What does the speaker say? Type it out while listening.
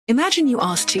Imagine you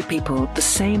ask two people the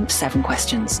same 7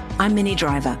 questions. I'm Minnie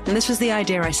Driver, and this was the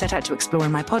idea I set out to explore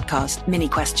in my podcast, Minnie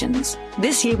Questions.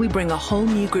 This year, we bring a whole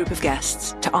new group of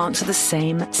guests to answer the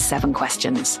same 7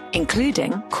 questions,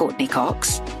 including Courtney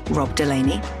Cox, Rob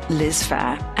Delaney, Liz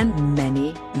Phair, and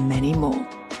many, many more.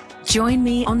 Join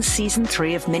me on Season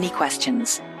 3 of Minnie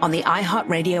Questions on the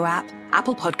iHeartRadio app,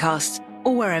 Apple Podcasts,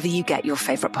 or wherever you get your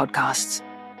favorite podcasts.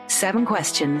 7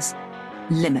 questions,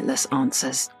 limitless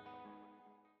answers.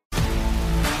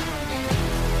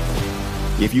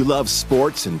 If you love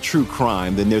sports and true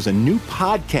crime, then there's a new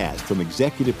podcast from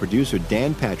executive producer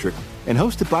Dan Patrick and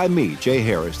hosted by me, Jay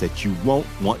Harris, that you won't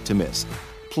want to miss.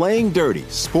 Playing Dirty: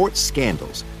 Sports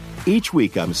Scandals. Each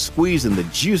week, I'm squeezing the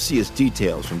juiciest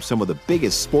details from some of the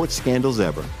biggest sports scandals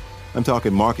ever. I'm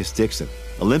talking Marcus Dixon,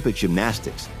 Olympic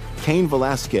gymnastics, Cain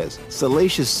Velasquez,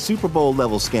 salacious Super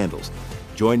Bowl-level scandals.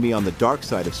 Join me on the dark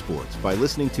side of sports by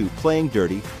listening to Playing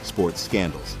Dirty: Sports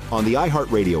Scandals on the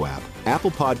iHeartRadio app,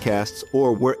 Apple Podcasts,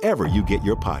 or wherever you get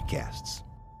your podcasts.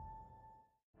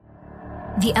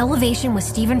 The Elevation with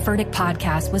Stephen Furtick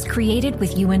podcast was created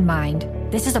with you in mind.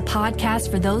 This is a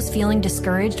podcast for those feeling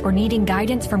discouraged or needing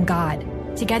guidance from God.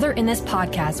 Together in this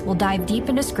podcast, we'll dive deep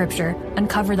into Scripture,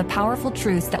 uncover the powerful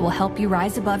truths that will help you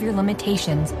rise above your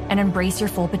limitations and embrace your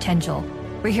full potential.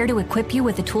 We're here to equip you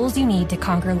with the tools you need to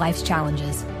conquer life's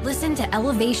challenges. Listen to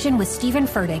Elevation with Stephen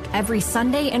Furtick every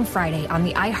Sunday and Friday on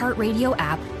the iHeartRadio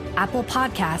app, Apple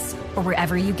Podcasts, or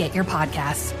wherever you get your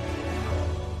podcasts.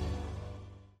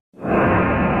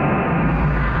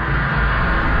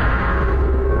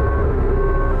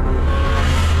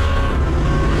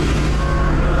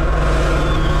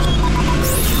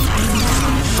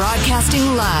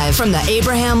 Broadcasting live from the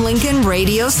Abraham Lincoln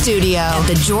Radio Studio at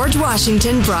the George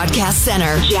Washington Broadcast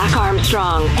Center. Jack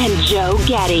Armstrong and Joe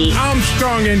Getty.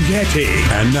 Armstrong and Getty.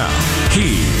 And now,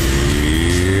 here's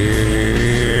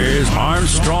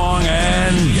Armstrong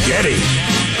and Getty.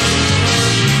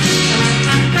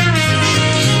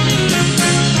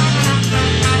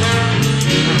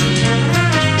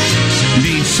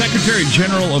 The Secretary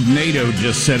General of NATO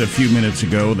just said a few minutes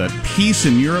ago that peace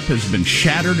in Europe has been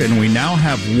shattered and we now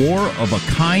have war of a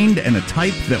kind and a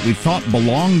type that we thought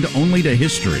belonged only to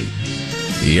history.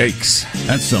 Yikes.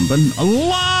 That's something.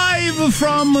 Live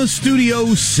from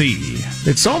Studio C.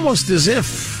 It's almost as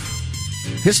if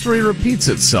history repeats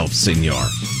itself, senor.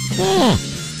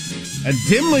 A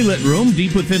dimly lit room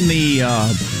deep within the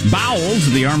bowels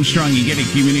of the Armstrong and Getty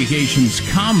Communications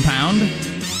compound.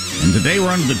 And today we're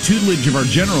under the tutelage of our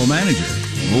general manager,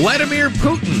 Vladimir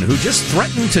Putin, who just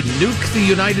threatened to nuke the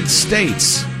United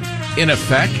States. In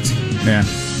effect. Yeah.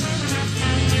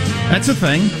 That's a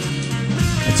thing.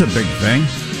 It's a big thing.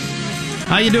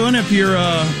 How you doing if you're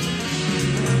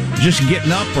just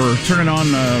getting up or turning on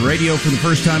radio for the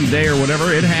first time today or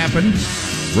whatever? It happened.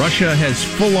 Russia has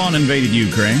full-on invaded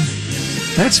Ukraine.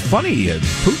 That's funny.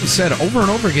 Putin said over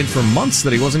and over again for months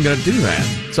that he wasn't going to do that.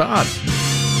 It's odd.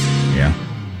 Yeah.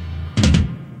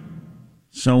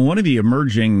 So one of the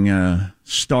emerging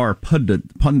star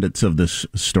pundits of this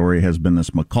story has been this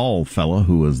McCall fellow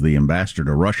who was the ambassador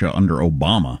to Russia under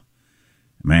Obama.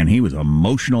 Man, he was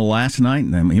emotional last night,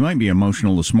 and he might be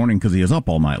emotional this morning because he is up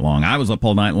all night long. I was up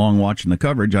all night long watching the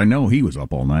coverage. I know he was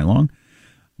up all night long.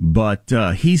 But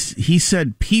he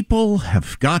said people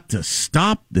have got to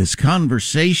stop this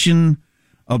conversation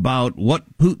about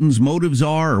what Putin's motives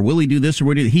are, or will he do this or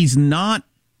will he do that.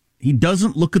 He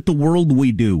doesn't look at the world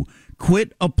we do.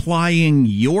 Quit applying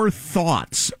your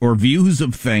thoughts or views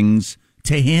of things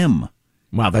to him.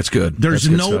 Wow, that's good. There's that's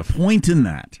good no stuff. point in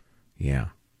that. Yeah.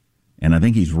 And I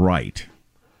think he's right.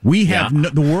 We have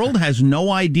the world has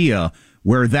no idea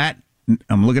where that,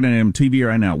 I'm looking at him TV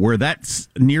right now, where that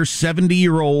near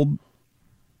 70-year-old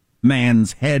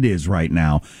man's head is right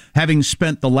now. Having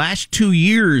spent the last 2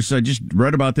 years, I just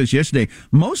read about this yesterday,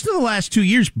 most of the last 2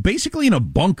 years basically in a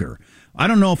bunker. I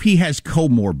don't know if he has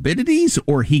comorbidities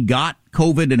or he got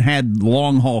COVID and had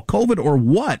long-haul COVID or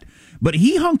what, but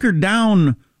he hunkered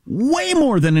down way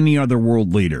more than any other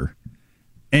world leader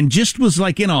and just was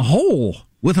like in a hole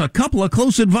with a couple of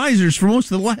close advisors for most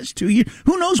of the last 2 years.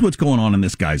 Who knows what's going on in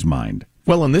this guy's mind?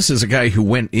 Well, and this is a guy who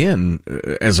went in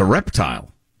as a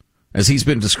reptile, as he's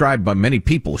been described by many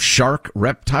people. Shark,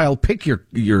 reptile, pick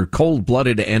your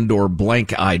cold-blooded and or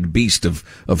blank-eyed beast of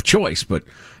choice. But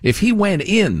if he went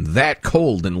in that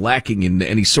cold and lacking in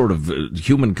any sort of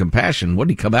human compassion, what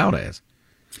did he come out as?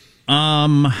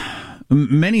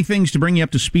 Many things to bring you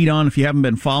up to speed on if you haven't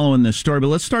been following this story. But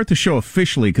let's start the show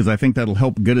officially because I think that'll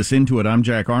help get us into it. I'm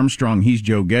Jack Armstrong. He's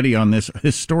Joe Getty on this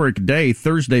historic day,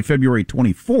 Thursday, February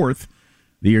 24th.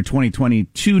 The year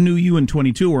 2022 knew you in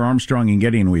 22. We're Armstrong and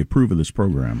Getty, and we approve of this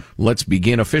program. Let's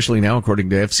begin officially now,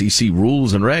 according to FCC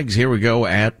rules and regs. Here we go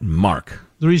at Mark.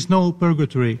 There is no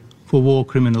purgatory for war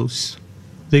criminals.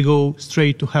 They go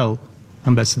straight to hell,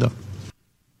 Ambassador.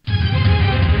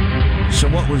 So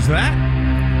what was that?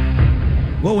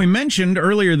 Well, we mentioned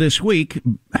earlier this week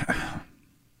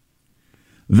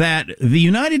that the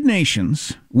United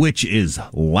Nations, which is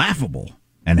laughable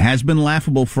and has been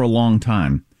laughable for a long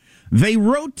time, they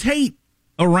rotate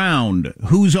around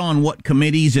who's on what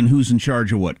committees and who's in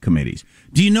charge of what committees.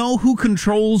 Do you know who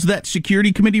controls that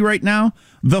security committee right now?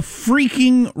 The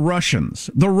freaking Russians.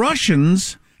 The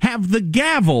Russians have the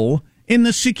gavel in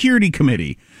the security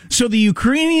committee. So the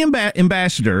Ukrainian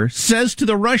ambassador says to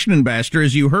the Russian ambassador,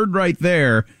 as you heard right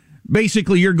there,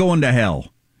 basically, you're going to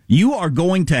hell. You are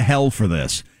going to hell for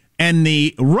this. And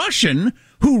the Russian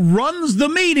who runs the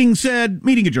meeting said,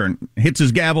 meeting adjourned, hits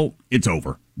his gavel, it's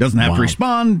over. Doesn't have to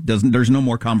respond. There's no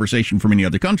more conversation from any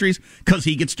other countries because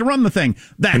he gets to run the thing.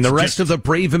 And the rest of the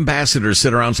brave ambassadors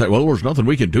sit around and say, well, there's nothing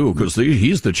we can do because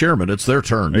he's the chairman. It's their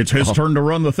turn. It's his turn to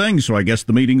run the thing, so I guess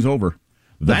the meeting's over.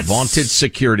 The vaunted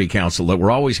Security Council that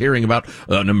we're always hearing about,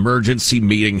 an emergency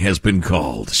meeting has been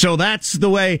called. So that's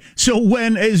the way. So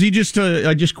when, as you just,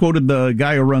 I just quoted the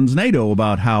guy who runs NATO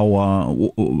about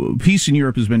how peace in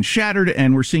Europe has been shattered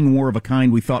and we're seeing war of a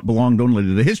kind we thought belonged only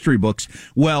to the history books.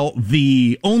 Well,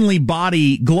 the only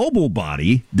global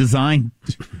body designed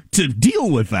to deal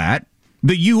with that,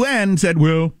 the UN said,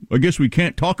 well, I guess we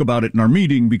can't talk about it in our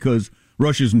meeting because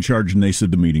Russia's in charge and they said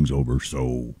the meeting's over,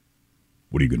 so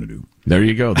what are you going to do? There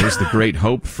you go. There's the great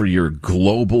hope for your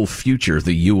global future.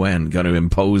 The UN going to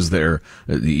impose their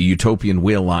utopian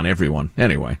will on everyone.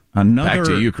 Anyway, back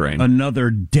to Ukraine. Another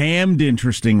damned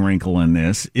interesting wrinkle in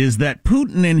this is that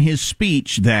Putin, in his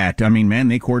speech, they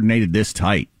coordinated this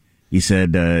tight. He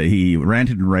said he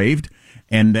ranted and raved,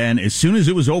 and then as soon as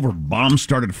it was over, bombs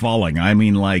started falling. I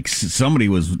mean, like somebody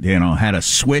was, had a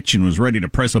switch and was ready to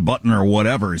press a button or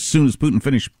whatever as soon as Putin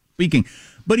finished speaking.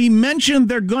 But he mentioned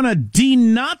they're going to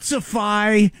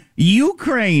denazify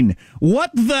Ukraine. What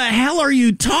the hell are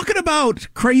you talking about,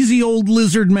 crazy old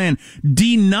lizard man?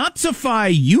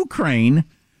 Denazify Ukraine?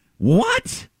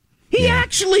 What? He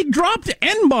actually dropped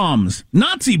N-bombs,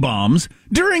 Nazi bombs,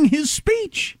 during his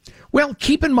speech. Well,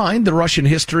 keep in mind the Russian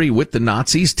history with the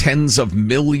Nazis. Tens of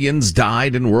millions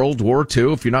died in World War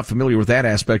II. If you're not familiar with that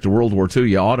aspect of World War II,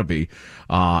 you ought to be.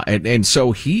 And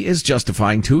so he is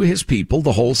justifying to his people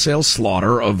the wholesale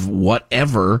slaughter of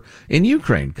whatever in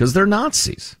Ukraine because they're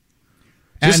Nazis.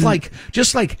 Just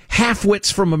like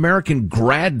half-wits from American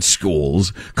grad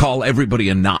schools call everybody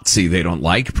a Nazi they don't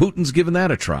like, Putin's given that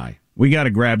a try. We got to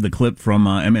grab the clip from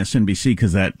MSNBC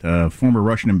because that former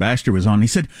Russian ambassador was on. He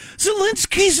said,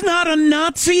 Zelensky's not a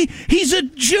Nazi. He's a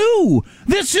Jew.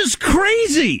 This is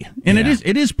crazy. And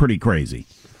it is pretty crazy.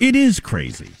 It is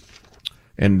crazy.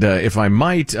 And if I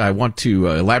might, I want to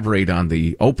elaborate on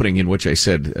the opening in which I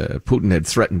said Putin had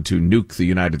threatened to nuke the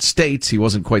United States. He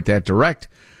wasn't quite that direct.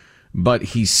 But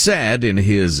he said in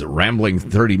his rambling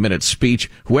 30-minute speech,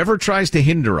 whoever tries to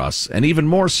hinder us, and even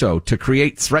more so, to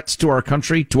create threats to our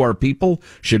country, to our people,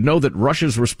 should know that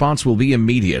Russia's response will be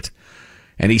immediate.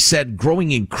 And he said,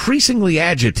 growing increasingly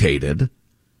agitated,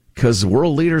 because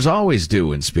world leaders always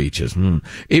do in speeches,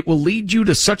 it will lead you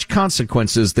to such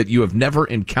consequences that you have never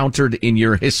encountered in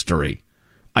your history.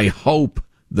 I hope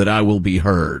that I will be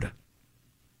heard.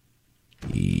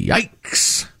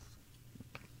 Yikes.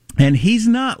 And he's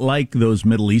not like those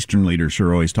Middle Eastern leaders who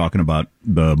are always talking about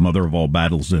the mother of all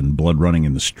battles and blood running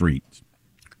in the streets.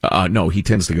 No, he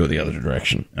tends to go the other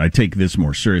direction. I take this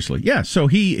more seriously. Yeah, so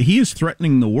he is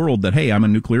threatening the world that, hey, I'm a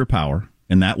nuclear power,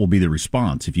 and that will be the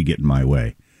response if you get in my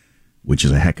way, which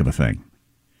is a heck of a thing.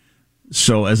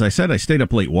 So, as I said, I stayed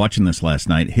up late watching this last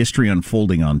night, history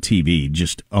unfolding on TV,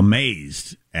 just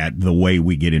amazed at the way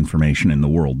we get information in the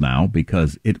world now,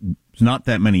 because it's not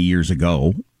that many years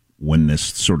ago when this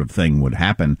sort of thing would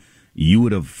happen, you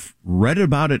would have read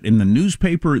about it in the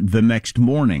newspaper the next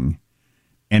morning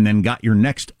and then got your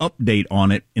next update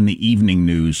on it in the evening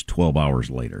news 12 hours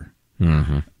later.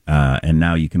 Mm-hmm. And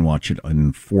now you can watch it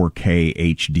in 4K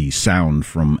HD sound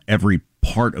from every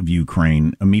part of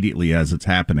Ukraine immediately as it's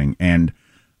happening. And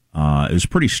it was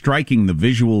pretty striking, the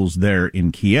visuals there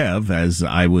in Kiev, as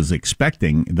I was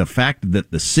expecting. The fact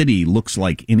that the city looks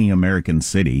like any American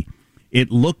city, it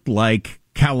looked like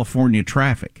California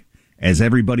traffic as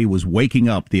everybody was waking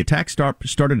up. The attack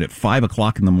started at 5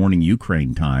 o'clock in the morning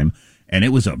Ukraine time, and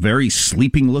it was a very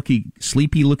sleepy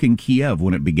looking Kiev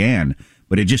when it began,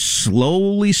 but it just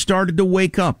slowly started to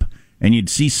wake up, and you'd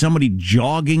see somebody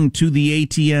jogging to the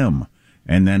ATM,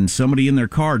 and then somebody in their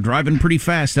car driving pretty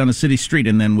fast down a city street,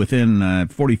 and then within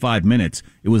 45 minutes,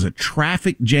 it was a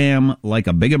traffic jam, like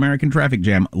a big American traffic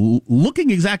jam,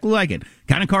 looking exactly like it.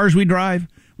 Kind of cars we drive,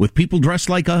 with people dressed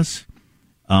like us,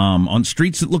 on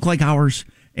streets that look like ours,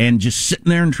 and just sitting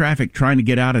there in traffic trying to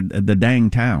get out of the dang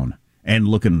town, and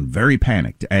looking very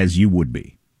panicked, as you would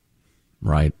be.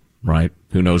 Right.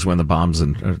 Who knows when the bombs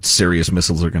and serious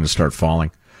missiles are going to start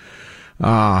falling?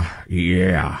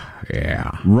 Yeah.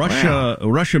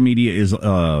 Russia media is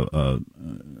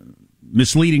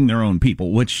misleading their own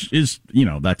people, which is,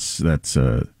 that's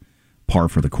par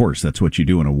for the course. That's what you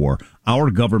do in a war. Our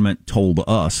government told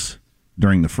us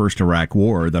during the first Iraq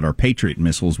War that our Patriot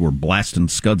missiles were blasting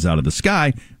scuds out of the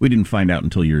sky. We didn't find out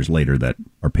until years later that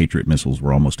our Patriot missiles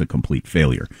were almost a complete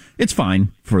failure. It's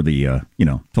fine for the,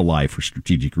 to lie for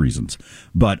strategic reasons.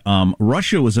 But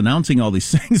Russia was announcing all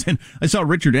these things, and I saw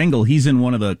Richard Engel. He's in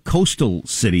one of the coastal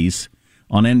cities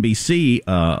on NBC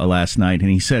last night, and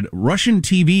he said, Russian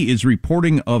TV is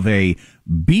reporting of a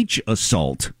beach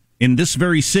assault in this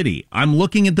very city. I'm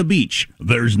looking at the beach.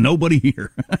 There's nobody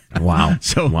here. Wow.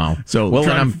 So well,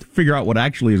 trying to figure out what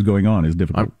actually is going on is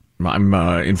difficult. I'm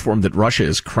informed that Russia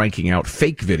is cranking out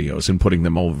fake videos and putting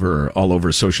them all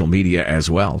over social media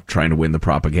as well, trying to win the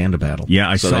propaganda battle.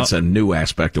 Yeah, so that's a new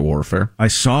aspect of warfare. I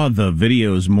saw the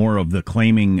videos more of the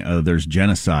claiming there's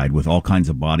genocide with all kinds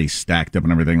of bodies stacked up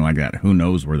and everything like that. Who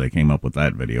knows where they came up with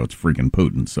that video? It's freaking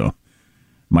Putin, so...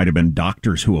 Might have been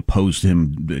doctors who opposed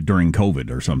him during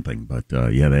COVID or something. But,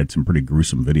 they had some pretty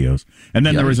gruesome videos. And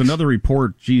then There was another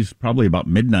report, probably about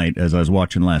midnight, as I was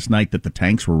watching last night, that the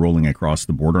tanks were rolling across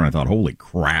the border. And I thought, holy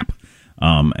crap.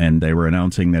 And they were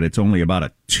announcing that it's only about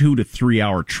a 2 to 3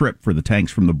 hour trip for the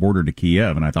tanks from the border to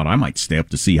Kiev. And I thought I might stay up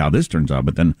to see how this turns out.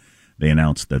 But then they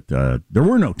announced that there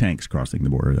were no tanks crossing the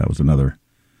border. That was another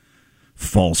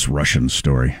false Russian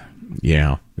story.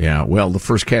 Yeah. Well, the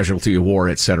first casualty of war,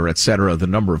 et cetera, the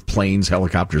number of planes,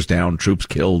 helicopters down, troops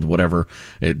killed, whatever,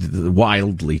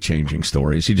 wildly changing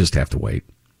stories. You just have to wait.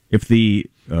 If the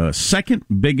second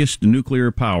biggest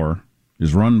nuclear power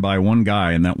is run by one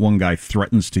guy and that one guy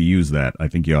threatens to use that, I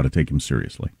think you ought to take him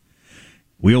seriously.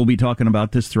 We'll be talking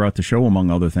about this throughout the show,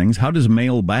 among other things. How does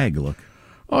mailbag look?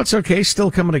 Oh, it's okay.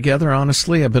 Still coming together,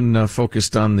 honestly. I've been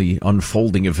focused on the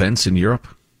unfolding events in Europe.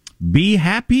 Be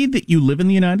happy that you live in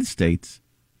the United States,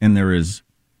 and there is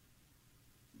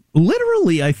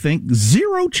literally, I think,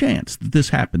 zero chance that this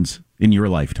happens in your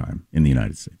lifetime in the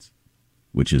United States,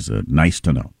 which is nice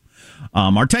to know.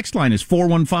 Our text line is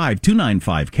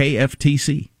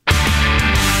 415-295-KFTC.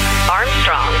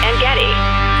 Armstrong and Getty.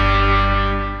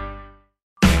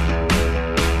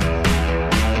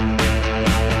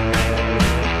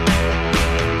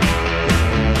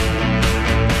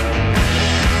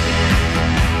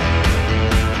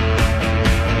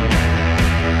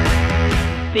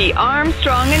 The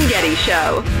Armstrong and Getty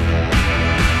Show.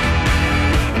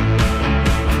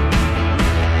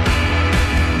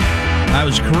 I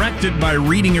was corrected by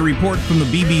reading a report from the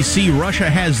BBC. Russia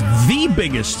has the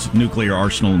biggest nuclear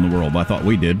arsenal in the world. I thought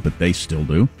we did, but they still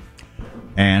do.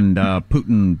 And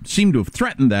Putin seemed to have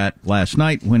threatened that last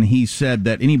night when he said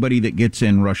that anybody that gets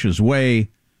in Russia's way,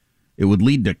 it would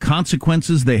lead to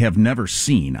consequences they have never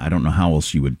seen. I don't know how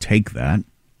else you would take that,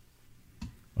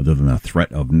 other than a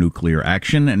threat of nuclear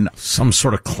action. And some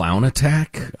sort of clown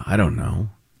attack? I don't know.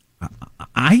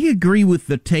 I agree with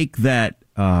the take that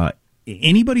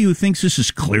anybody who thinks this is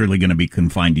clearly going to be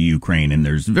confined to Ukraine and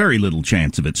there's very little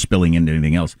chance of it spilling into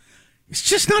anything else, it's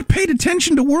just not paid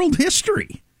attention to world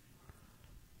history.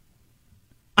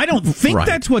 I don't think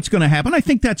that's what's going to happen. I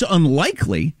think that's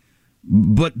unlikely.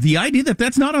 But the idea that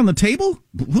that's not on the table,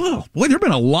 boy, there have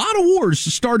been a lot of wars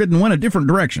started and went a different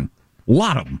direction. A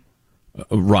lot of them.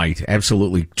 Right,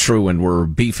 absolutely true, and we're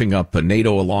beefing up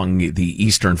NATO along the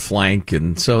eastern flank,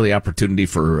 and so the opportunity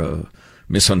for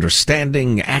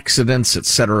misunderstanding, accidents,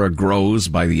 etc. grows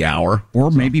by the hour.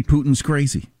 Or maybe Putin's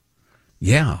crazy.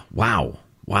 Yeah, wow.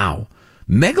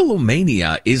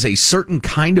 Megalomania is a certain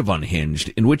kind of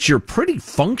unhinged in which you're pretty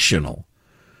functional,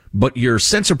 but your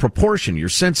sense of proportion, your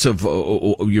sense of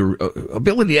your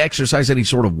ability to exercise any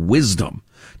sort of wisdom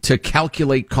to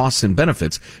calculate costs and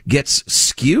benefits gets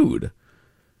skewed.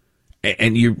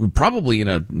 And you're probably and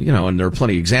there are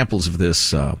plenty of examples of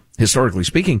this, historically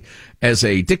speaking, as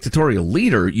a dictatorial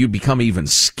leader, you become even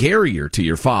scarier to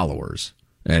your followers.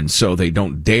 And so they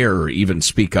don't dare even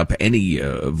speak up any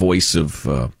voice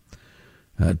of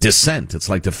dissent. It's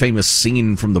like the famous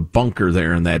scene from The Bunker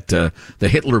there in that the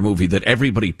Hitler movie that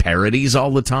everybody parodies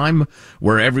all the time,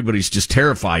 where everybody's just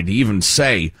terrified to even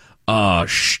say,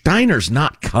 Steiner's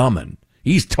not coming.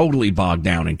 He's totally bogged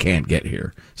down and can't get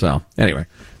here. So, anyway,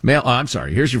 I'm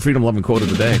sorry. Here's your freedom-loving quote of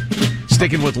the day.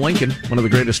 Sticking with Lincoln, one of the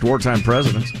greatest wartime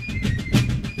presidents.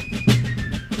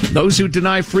 Those who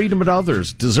deny freedom to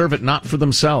others deserve it not for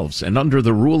themselves, and under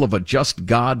the rule of a just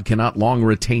God cannot long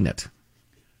retain it.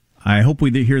 I hope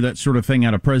we hear that sort of thing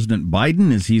out of President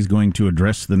Biden as he's going to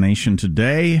address the nation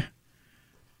today.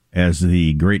 As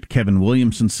the great Kevin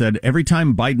Williamson said, every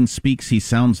time Biden speaks, he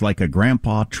sounds like a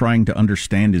grandpa trying to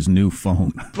understand his new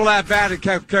phone.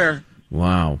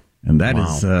 Wow. And that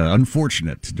is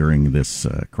unfortunate during this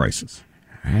crisis.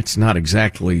 That's not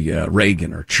exactly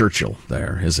Reagan or Churchill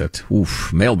there, is it?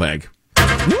 Oof, mailbag.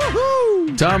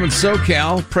 Woohoo! Tom in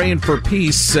SoCal, praying for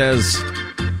peace, says,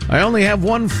 I only have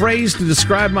one phrase to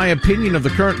describe my opinion of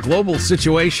the current global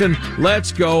situation.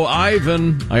 Let's go,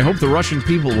 Ivan. I hope the Russian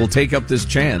people will take up this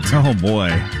chant. Oh,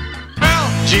 boy.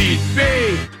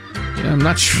 LGB! Yeah, I'm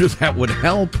not sure that would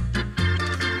help.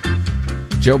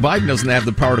 Joe Biden doesn't have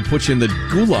the power to put you in the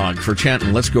gulag for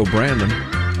chanting, Let's go, Brandon.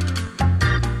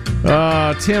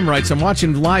 Tim writes, I'm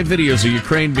watching live videos of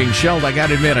Ukraine being shelled. I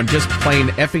gotta admit, I'm just plain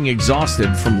effing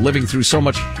exhausted from living through so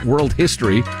much world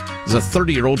history as a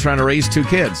 30-year-old trying to raise 2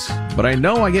 kids. But I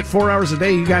know I get 4 hours a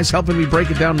day. You guys helping me break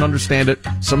it down and understand it.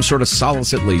 Some sort of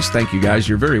solace at least. Thank you, guys.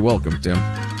 You're very welcome, Tim.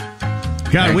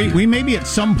 God, we maybe at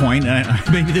some point,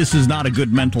 maybe this is not a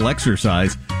good mental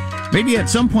exercise, maybe at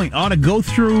some point ought to go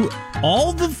through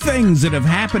all the things that have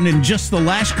happened in just the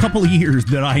last couple of years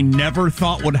that I never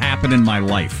thought would happen in my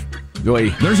life.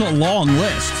 There's a long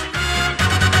list.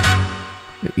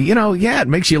 You know, yeah, it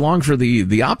makes you long for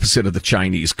the opposite of the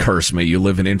Chinese curse. May you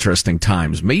live in interesting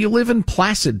times. May you live in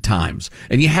placid times.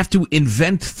 And you have to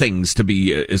invent things to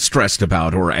be stressed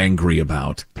about or angry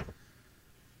about.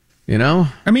 You know?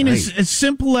 I mean, as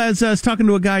simple as I was talking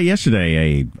to a guy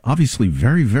yesterday, a obviously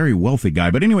very, very wealthy guy.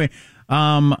 But anyway,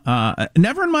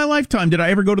 never in my lifetime did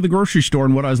I ever go to the grocery store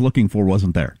and what I was looking for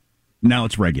wasn't there. Now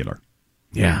it's regular.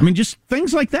 Yeah. I mean, just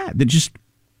things like that just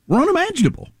were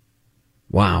unimaginable.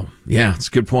 Wow. Yeah, it's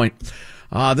a good point.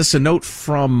 This is a note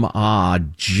from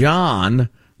John.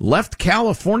 Left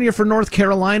California for North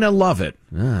Carolina. Love it.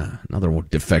 Another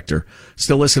defector.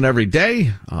 Still listen every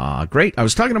day. Great. I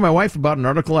was talking to my wife about an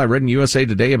article I read in USA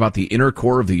Today about the inner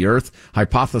core of the Earth,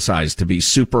 hypothesized to be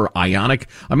super ionic.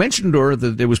 I mentioned to her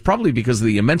that it was probably because of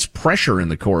the immense pressure in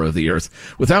the core of the Earth.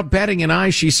 Without batting an eye,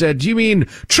 she said, do you mean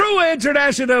true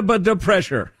international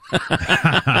pressure?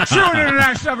 True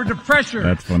international pressure.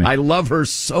 That's funny. I love her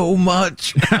so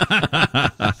much.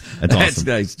 That's awesome.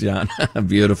 Nice, John.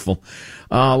 Beautiful.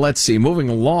 Let's see. Moving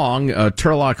along,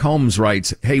 Turlock Holmes writes,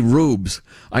 Hey, Rubes,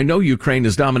 I know Ukraine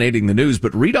is dominating the news,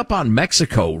 but read up on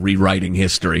Mexico rewriting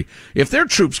history. If their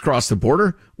troops cross the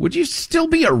border, would you still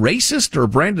be a racist or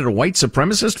branded a white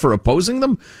supremacist for opposing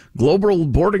them? Global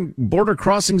border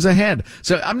crossings ahead.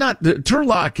 So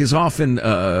Turlock is often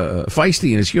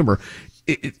feisty in his humor.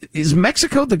 Is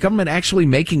Mexico, the government, actually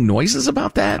making noises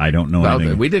about that? I don't know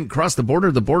anything. We didn't cross the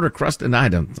border crossed, and I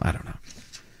don't know. I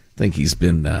think he's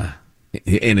been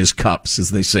in his cups, as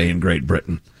they say in Great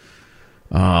Britain.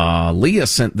 Leah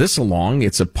sent this along.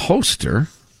 It's a poster.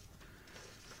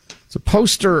 It's a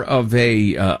poster of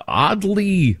a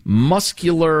oddly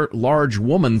muscular, large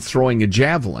woman throwing a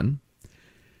javelin.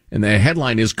 And the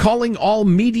headline is, Calling All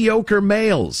Mediocre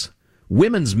Males.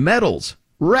 Women's medals,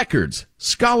 records,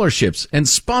 scholarships, and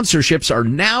sponsorships are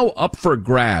now up for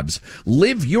grabs.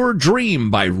 Live your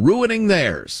dream by ruining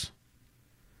theirs.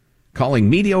 Calling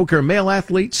mediocre male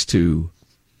athletes to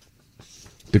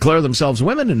declare themselves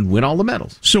women and win all the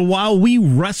medals. So while we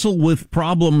wrestle with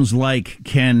problems like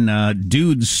can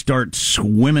dudes start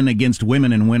swimming against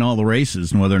women and win all the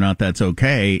races and whether or not that's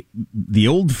okay, the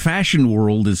old-fashioned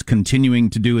world is continuing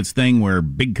to do its thing where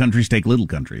big countries take little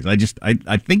countries. I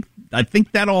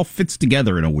think that all fits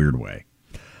together in a weird way.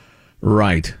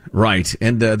 Right.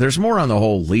 And there's more on the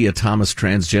whole Leah Thomas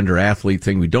transgender athlete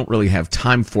thing. We don't really have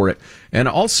time for it. And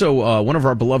also, one of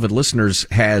our beloved listeners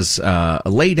has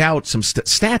laid out some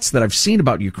stats that I've seen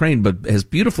about Ukraine, but has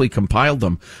beautifully compiled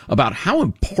them about how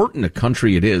important a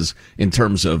country it is in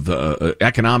terms of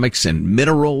economics and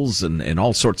minerals and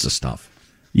all sorts of stuff.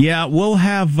 Yeah, we'll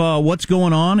have what's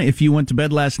going on if you went to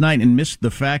bed last night and missed the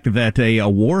fact that a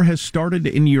war has started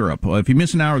in Europe. If you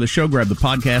miss an hour of the show, grab the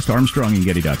podcast,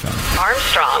 ArmstrongandGetty.com.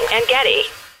 Armstrong and Getty.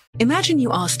 Imagine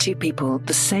you ask 2 people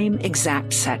the same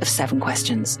exact set of 7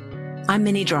 questions. I'm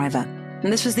Minnie Driver,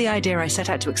 and this was the idea I set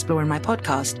out to explore in my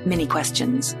podcast, Mini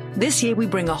Questions. This year, we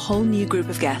bring a whole new group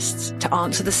of guests to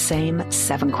answer the same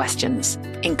 7 questions,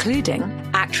 including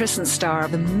actress and star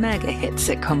of the mega hit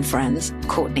sitcom Friends,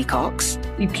 Courtney Cox.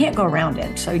 You can't go around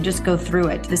it, so you just go through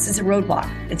it. This is a roadblock.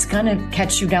 It's going to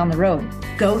catch you down the road.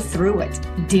 Go through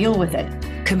it. Deal with it.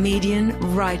 Comedian,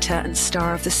 writer, and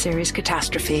star of the series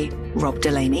Catastrophe, Rob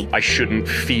Delaney. I shouldn't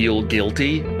feel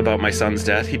guilty about my son's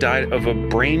death. He died of a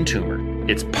brain tumor.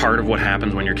 It's part of what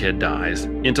happens when your kid dies.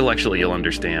 Intellectually, you'll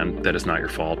understand that it's not your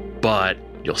fault, but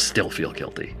you'll still feel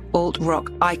guilty.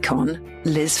 Alt-rock icon,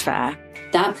 Liz Phair.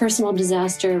 That personal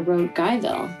disaster wrote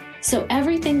Guyville. So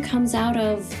everything comes out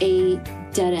of a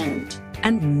dead end.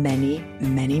 And many,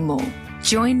 many more.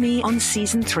 Join me on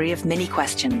Season 3 of Mini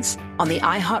Questions on the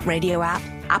iHeartRadio app,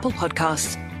 Apple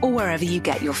Podcasts, or wherever you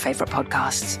get your favorite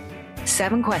podcasts.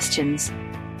 7 questions,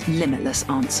 limitless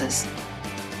answers.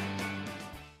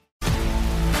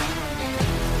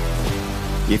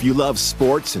 If you love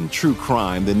sports and true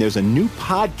crime, then there's a new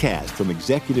podcast from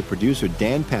executive producer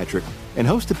Dan Patrick and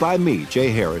hosted by me, Jay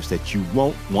Harris, that you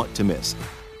won't want to miss.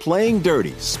 Playing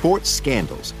Dirty: Sports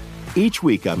Scandals. Each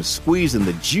week, I'm squeezing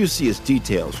the juiciest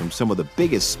details from some of the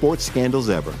biggest sports scandals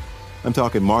ever. I'm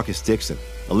talking Marcus Dixon,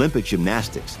 Olympic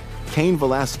gymnastics, Cain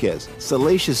Velasquez,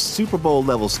 salacious Super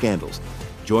Bowl-level scandals.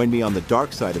 Join me on the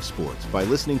dark side of sports by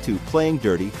listening to Playing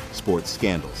Dirty: Sports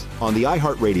Scandals on the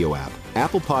iHeartRadio app,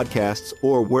 Apple Podcasts,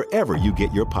 or wherever you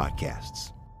get your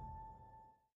podcasts.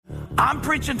 I'm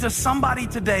preaching to somebody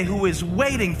today who is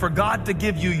waiting for God to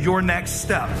give you your next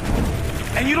step.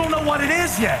 And you don't know what it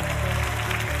is yet.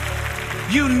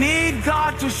 You need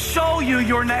God to show you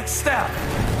your next step.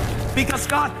 Because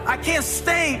God, I can't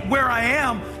stay where I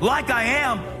am, like I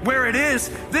am, where it is.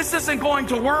 This isn't going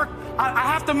to work. I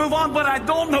have to move on, but I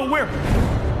don't know where.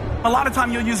 A lot of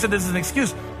time you'll use it as an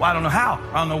excuse. Well, I don't know how.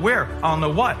 I don't know where. I don't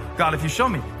know what. God, if you show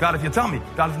me. God, if you tell me.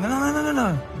 God, if...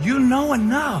 No. You know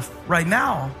enough right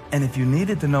now. And if you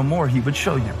needed to know more, he would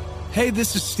show you. Hey,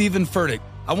 this is Stephen Furtick.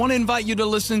 I want to invite you to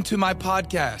listen to my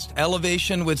podcast,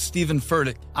 Elevation with Stephen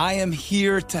Furtick. I am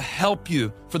here to help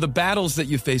you for the battles that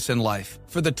you face in life,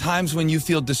 for the times when you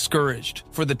feel discouraged,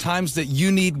 for the times that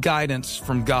you need guidance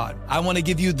from God. I want to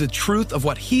give you the truth of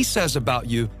what he says about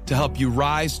you to help you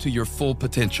rise to your full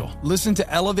potential. Listen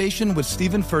to Elevation with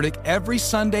Stephen Furtick every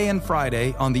Sunday and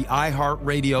Friday on the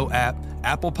iHeartRadio app,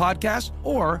 Apple Podcasts,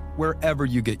 or wherever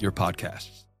you get your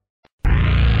podcasts.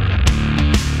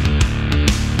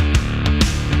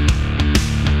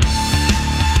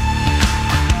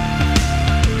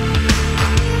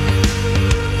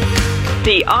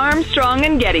 The Armstrong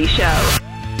and Getty Show.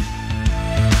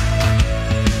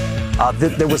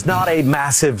 There was not a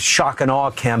massive shock and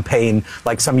awe campaign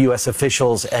like some U.S.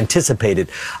 officials anticipated.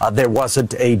 There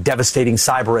wasn't a devastating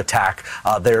cyber attack.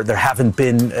 There haven't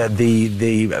been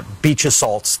the beach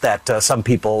assaults that some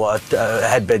people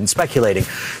had been speculating.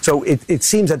 So it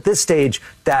seems at this stage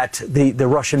that the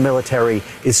Russian military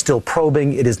is still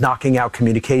probing. It is knocking out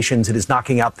communications. It is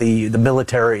knocking out the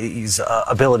military's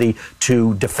ability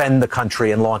to defend the country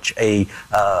and launch a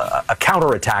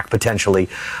counterattack potentially.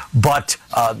 But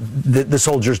the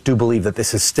soldiers do believe that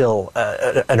this is still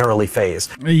an early phase.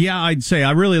 Yeah, I'd say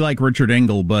I really like Richard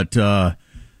Engel, but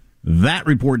that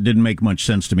report didn't make much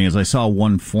sense to me, as I saw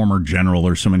one former general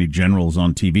or so many generals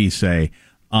on TV say,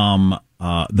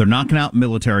 they're knocking out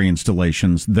military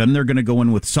installations, then they're going to go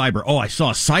in with cyber. Oh, I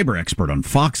saw a cyber expert on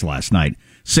Fox last night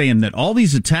saying that all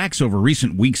these attacks over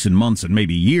recent weeks and months and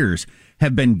maybe years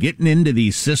have been getting into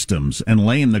these systems and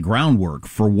laying the groundwork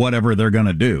for whatever they're going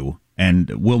to do, and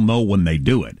we'll know when they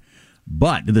do it.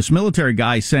 But this military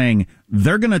guy saying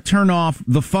they're going to turn off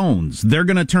the phones. They're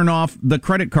going to turn off the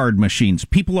credit card machines.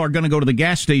 People are going to go to the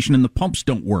gas station and the pumps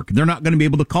don't work. They're not going to be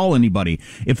able to call anybody.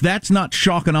 If that's not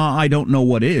shock and awe, I don't know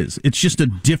what is. It's just a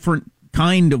different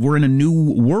kind of, we're in a new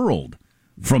world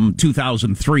from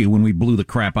 2003 when we blew the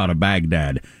crap out of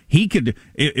Baghdad.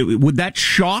 Would that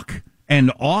shock and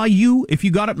awe you if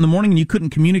you got up in the morning and you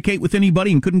couldn't communicate with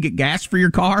anybody and couldn't get gas for your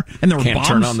car and there were bombs,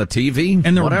 turn on the TV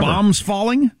and there were bombs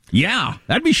falling? Yeah,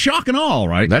 that'd be shock and awe,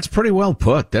 right? That's pretty well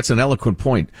put. That's an eloquent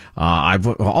point. I've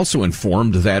also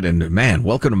informed that, and man,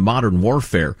 welcome to modern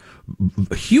warfare.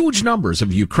 Huge numbers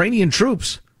of Ukrainian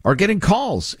troops are getting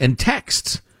calls and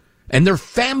texts, and their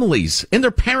families and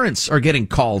their parents are getting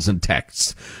calls and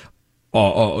texts.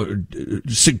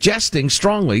 Suggesting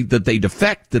strongly that they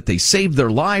defect, that they save their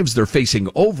lives. They're facing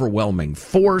overwhelming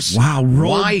force. Wow.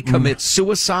 Why commit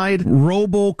suicide?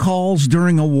 Robocalls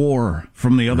during a war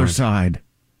from the other side.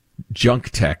 Junk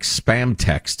text, spam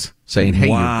text saying, hey,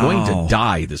 you're going to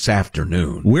die this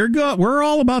afternoon. We're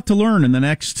all about to learn in the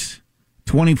next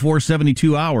 24,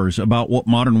 72 hours about what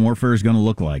modern warfare is going to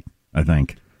look like, I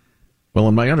think. Well,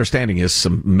 and my understanding is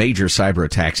some major cyber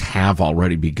attacks have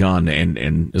already begun,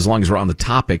 and as long as we're on the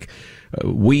topic,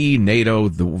 we, NATO,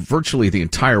 virtually the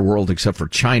entire world except for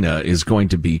China is going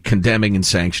to be condemning and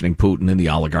sanctioning Putin and the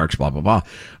oligarchs, blah, blah, blah.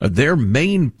 Their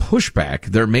main pushback,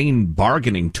 their main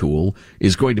bargaining tool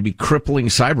is going to be crippling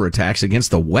cyber attacks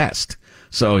against the West.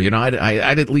 So,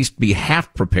 I'd at least be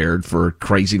half prepared for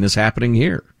craziness happening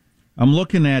here. I'm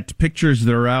looking at pictures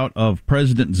that are out of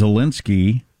President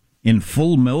Zelensky in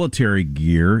full military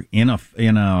gear in a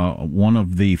one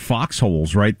of the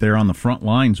foxholes right there on the front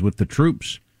lines with the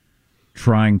troops,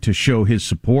 trying to show his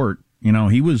support.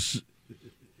 He was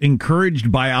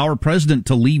encouraged by our president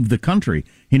to leave the country.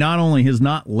 He not only has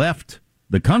not left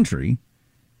the country,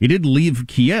 he did leave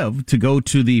Kiev to go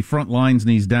to the front lines,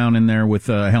 and he's down in there with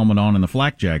a helmet on and the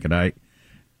flak jacket.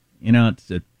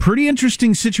 It's a pretty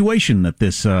interesting situation that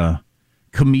this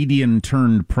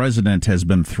comedian-turned-president has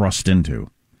been thrust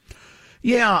into.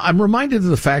 Yeah, I'm reminded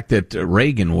of the fact that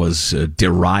Reagan was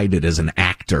derided as an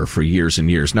actor for years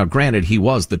and years. Now, granted, he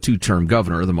was the two-term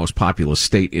governor of the most populous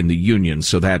state in the Union,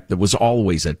 so that was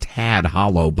always a tad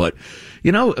hollow. But,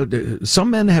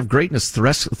 some men have greatness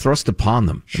thrust upon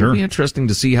them. Sure. It'll be interesting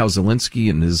to see how Zelensky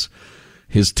and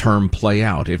his term play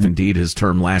out, if indeed his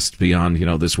term lasts beyond,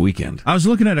 this weekend. I was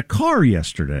looking at a car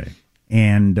yesterday,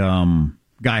 and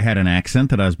guy had an accent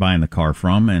that I was buying the car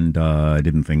from, and I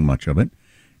didn't think much of it.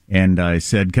 And I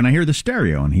said, "Can I hear the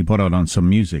stereo?" And he put out on some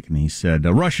music, and he said,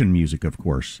 Russian music, of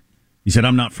course. He said,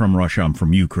 "I'm not from Russia, I'm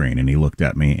from Ukraine." And he looked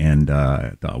at me, and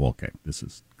I thought, well, okay, this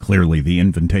is clearly the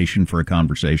invitation for a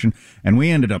conversation. And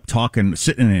we ended up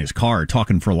sitting in his car,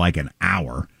 talking for like an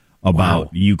hour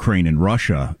about Ukraine and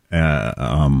Russia,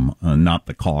 not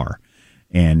the car.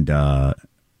 And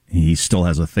he still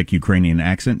has a thick Ukrainian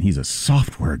accent. He's a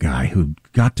software guy who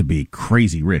got to be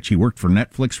crazy rich. He worked for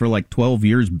Netflix for like 12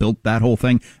 years, built that whole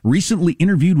thing. Recently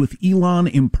interviewed with Elon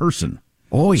in person.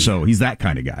 Oh, yeah. So he's that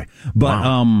kind of guy.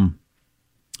 But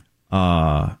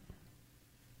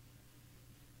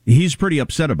he's pretty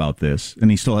upset about this, and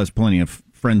he still has plenty of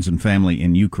friends and family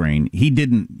in Ukraine. He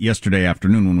didn't, yesterday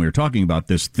afternoon when we were talking about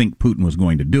this, think Putin was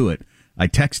going to do it. I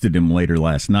texted him later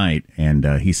last night, and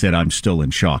he said, "I'm still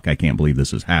in shock. I can't believe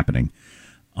this is happening."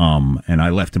 And I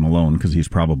left him alone because he's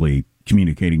probably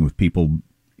communicating with people.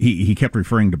 He kept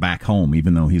referring to back home,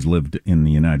 even though he's lived in the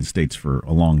United States for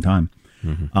a long time.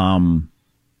 Mm-hmm.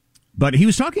 But he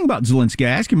was talking about Zelensky. I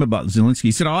asked him about Zelensky.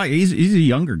 He said, he's a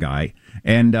younger guy.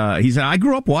 And he said, "I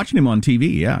grew up watching him on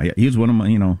TV. Yeah, he was one of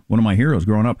my heroes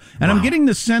growing up." And I'm getting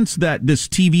the sense that this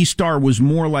TV star was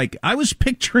more like, I was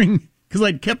picturing... Because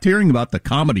I kept hearing about the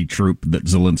comedy troupe that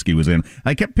Zelensky was in.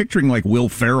 I kept picturing like Will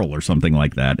Ferrell or something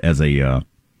like that as an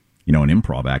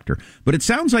improv actor. But it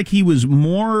sounds like he was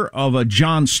more of a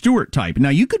Jon Stewart type. Now,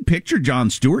 you could picture Jon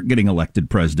Stewart getting elected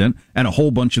president and a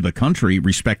whole bunch of the country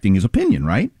respecting his opinion,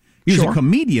 right? He was a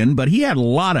comedian, but he had a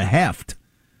lot of heft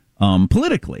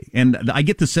politically. And I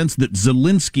get the sense that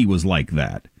Zelensky was like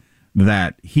that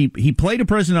he played a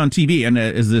president on TV, and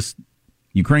as this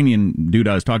Ukrainian dude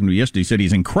I was talking to yesterday said,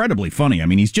 he's incredibly funny. I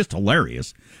mean, he's just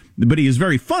hilarious. But he is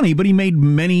very funny, but he made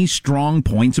many strong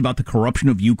points about the corruption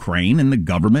of Ukraine and the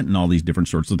government and all these different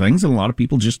sorts of things, and a lot of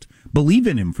people just believe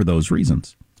in him for those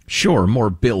reasons. Sure, more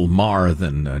Bill Maher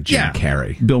than Jim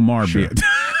Carrey. Bill Maher. Sure.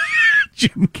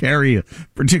 Jim Carrey, a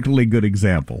particularly good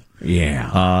example.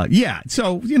 Yeah.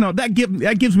 So,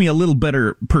 that gives me a little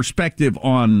better perspective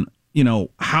on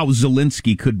how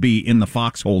Zelensky could be in the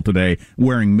foxhole today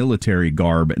wearing military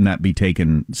garb and that be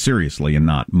taken seriously and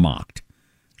not mocked.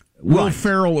 Right. Will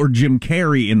Ferrell or Jim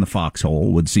Carrey in the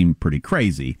foxhole would seem pretty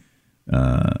crazy.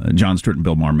 Jon Stewart and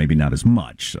Bill Maher maybe not as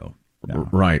much, so... Yeah.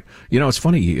 Right. It's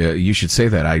funny you should say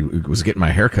that. I was getting my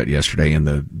haircut yesterday, and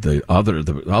the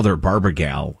other barber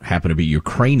gal happened to be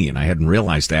Ukrainian. I hadn't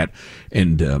realized that.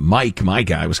 And Mike, my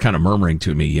guy, was kind of murmuring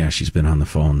to me, "Yeah, she's been on the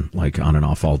phone like on and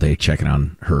off all day, checking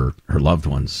on her loved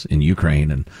ones in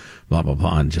Ukraine and blah blah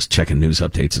blah, and just checking news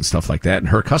updates and stuff like that." And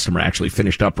her customer actually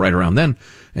finished up right around then,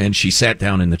 and she sat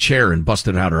down in the chair and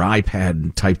busted out her iPad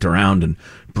and typed around and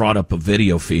brought up a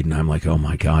video feed. And I'm like, oh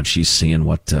my God, she's seeing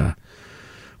what's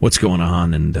going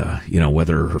on, and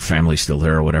whether her family's still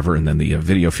there or whatever. And then the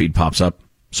video feed pops up,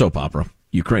 soap opera,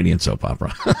 Ukrainian soap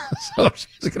opera. So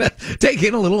she's gonna take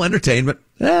in a little entertainment,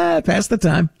 pass the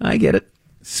time. I get it.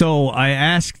 So I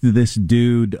asked this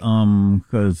dude,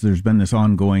 because there's been this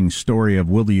ongoing story of,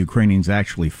 will the Ukrainians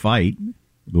actually fight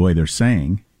the way they're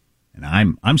saying?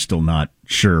 And I'm still not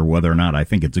sure whether or not I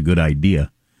think it's a good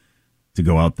idea to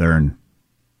go out there and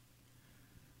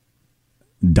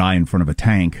die in front of a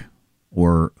tank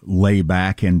or lay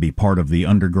back and be part of the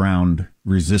underground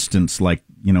resistance like,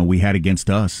 we had against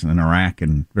us in Iraq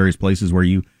and various places where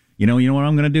you know what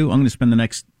I'm going to do? I'm going to spend the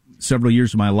next several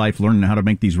years of my life learning how to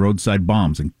make these roadside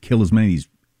bombs and kill as many of these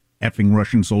effing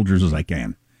Russian soldiers as I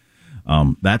can.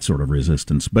 That sort of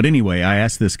resistance. But anyway, I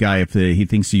asked this guy if he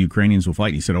thinks the Ukrainians will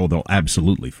fight. He said, they'll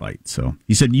absolutely fight. So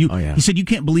he said, you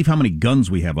can't believe how many guns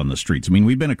we have on the streets. I mean,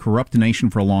 we've been a corrupt nation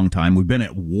for a long time. We've been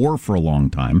at war for a long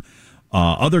time.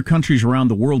 Other countries around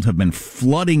the world have been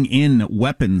flooding in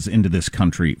weapons into this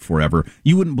country forever.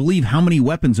 You wouldn't believe how many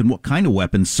weapons and what kind of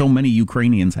weapons so many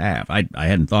Ukrainians have. I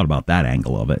hadn't thought about that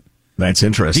angle of it. That's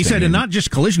interesting. He said, and not just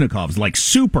Kalashnikovs, like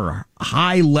super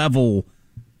high-level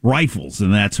rifles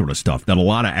and that sort of stuff that a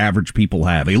lot of average people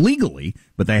have illegally,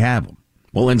 but they have them.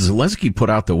 Well, and Zelensky put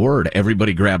out the word,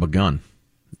 everybody grab a gun.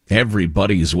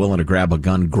 Everybody's willing to grab a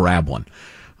gun, grab one.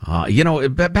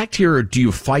 Back to your, do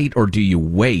you fight or do you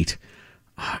wait?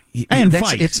 And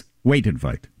fight. Wait and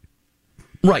fight.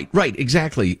 Right,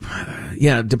 exactly.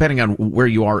 Yeah, depending on where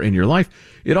you are in your life.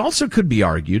 It also could be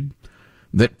argued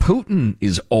that Putin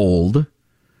is old.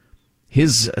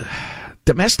 His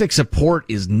domestic support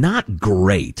is not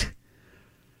great.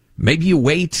 Maybe you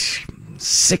wait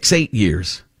 6-8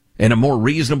 years and a more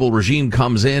reasonable regime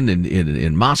comes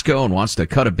in Moscow and wants to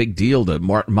cut a big deal to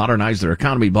modernize their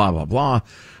economy, blah, blah, blah.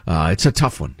 It's a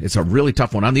tough one. It's a really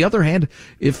tough one. On the other hand,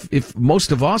 if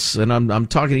most of us, and I'm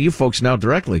talking to you folks now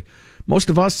directly, most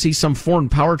of us see some foreign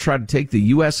power try to take the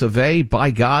U.S. of A.,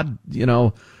 by God,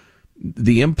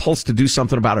 the impulse to do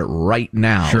something about it right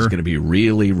now is going to be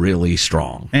really, really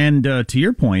strong. And to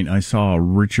your point, I saw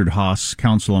Richard Haass,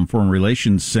 Council on Foreign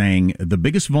Relations, saying the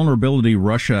biggest vulnerability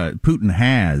Putin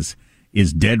has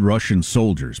is dead Russian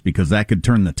soldiers, because that could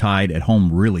turn the tide at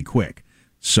home really quick.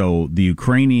 So the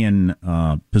Ukrainian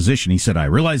position, he said, I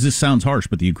realize this sounds harsh,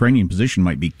 but the Ukrainian position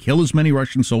might be kill as many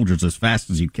Russian soldiers as fast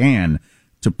as you can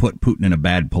to put Putin in a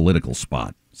bad political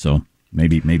spot. So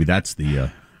maybe that's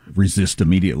the resist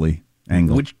immediately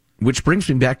angle. Which brings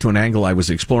me back to an angle I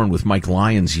was exploring with Mike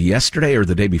Lyons yesterday or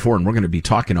the day before, and we're going to be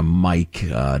talking to Mike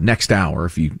next hour.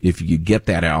 If you get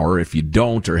that hour, if you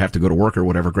don't or have to go to work or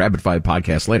whatever, grab it 5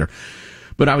 podcasts later.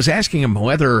 But I was asking him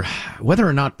whether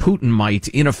or not Putin might,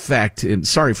 in effect, and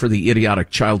sorry for the idiotic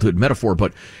childhood metaphor,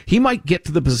 but he might get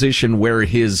to the position where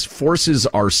his forces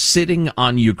are sitting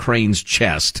on Ukraine's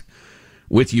chest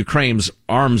with Ukraine's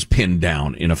arms pinned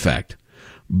down, in effect,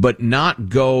 but not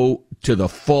go to the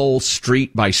full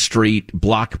street by street,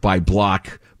 block by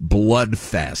block blood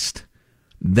fest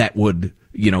that would,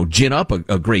 gin up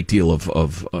a great deal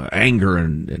of anger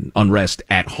and unrest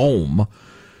at home.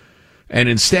 And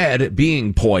instead,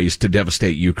 being poised to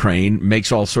devastate Ukraine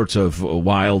makes all sorts of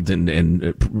wild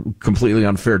and completely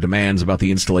unfair demands about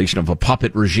the installation of a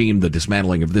puppet regime, the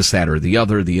dismantling of this, that, or the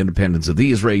other, the independence of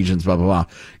these regions, blah, blah, blah,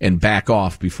 and back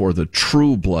off before the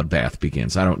true bloodbath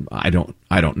begins. I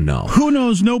don't know. Who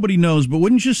knows? Nobody knows. But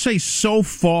wouldn't you say so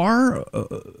far,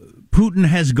 Putin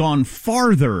has gone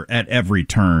farther at every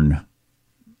turn?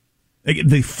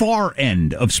 The far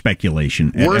end of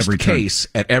speculation at Worst every turn. Case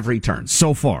at every turn.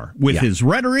 So far. With his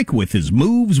rhetoric, with his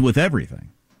moves, with everything.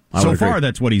 So far,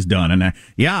 that's what he's done. And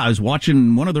I was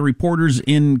watching one of the reporters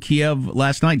in Kiev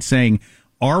last night saying,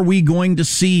 are we going to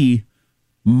see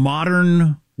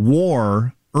modern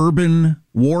war, urban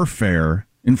warfare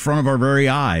in front of our very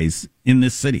eyes in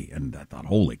this city? And I thought,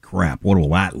 holy crap, what will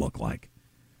that look like?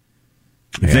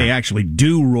 If they actually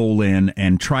do roll in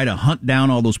and try to hunt down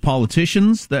all those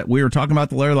politicians that we were talking about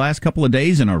the last couple of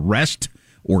days and arrest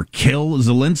or kill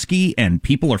Zelensky, and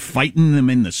people are fighting them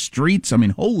in the streets, I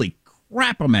mean, holy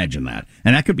crap, imagine that.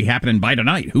 And that could be happening by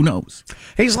tonight. Who knows?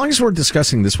 Hey, as long as we're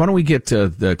discussing this, why don't we get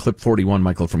the clip 41,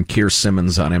 Michael, from Keir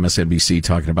Simmons on MSNBC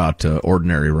talking about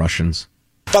ordinary Russians.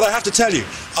 But I have to tell you,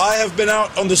 I have been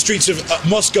out on the streets of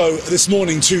Moscow this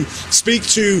morning to speak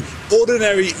to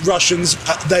ordinary Russians.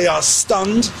 They are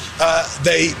stunned.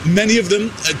 Many of them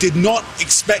did not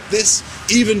expect this,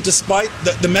 even despite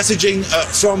the messaging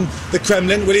from the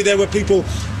Kremlin. Really, there were people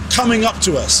coming up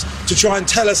to us to try and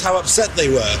tell us how upset they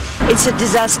were. It's a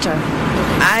disaster.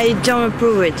 I don't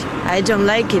approve it. I don't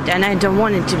like it, and I don't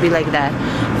want it to be like that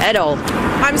at all.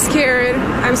 I'm scared.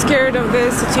 I'm scared of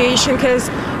this situation because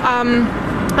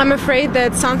I'm afraid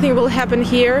that something will happen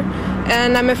here,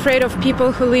 and I'm afraid of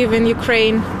people who live in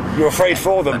Ukraine. You're afraid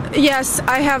for them? Yes,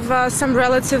 I have some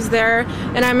relatives there,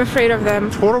 and I'm afraid of them.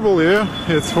 It's horrible, yeah.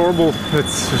 It's horrible. It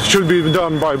should be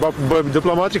done by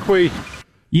diplomatic way.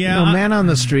 Yeah, man on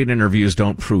the street interviews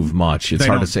don't prove much. It's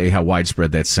hard to say how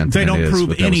widespread that sentiment is. They don't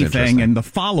prove anything. And the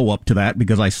follow-up to that,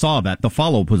 because I saw that, the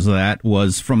follow-up to that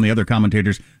was from the other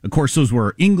commentators. Of course, those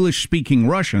were English-speaking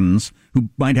Russians who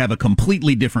might have a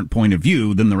completely different point of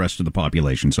view than the rest of the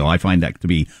population. So I find that to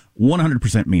be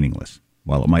 100% meaningless.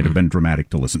 While it might have been dramatic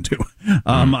to listen to,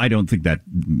 I don't think that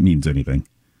means anything.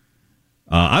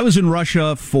 I was in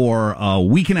Russia for a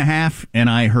week and a half, and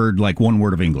I heard like one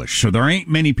word of English. So there ain't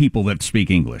many people that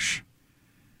speak English.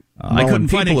 I couldn't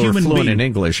find a human fluent being in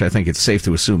English. I think it's safe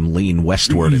to assume lean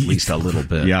westward at least a little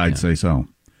bit. Yeah, I'd say so.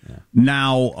 Yeah.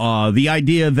 Now, the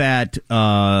idea that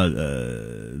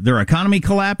their economy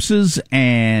collapses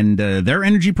and their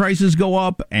energy prices go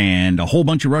up and a whole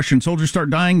bunch of Russian soldiers start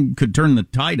dying could turn the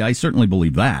tide. I certainly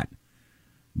believe that.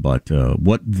 But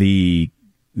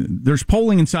there's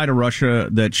polling inside of Russia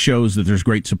that shows that there's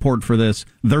great support for this.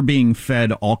 They're being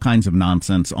fed all kinds of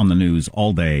nonsense on the news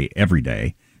all day, every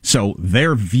day. So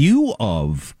their view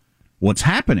of what's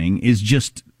happening is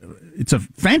just, it's a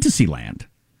fantasy land.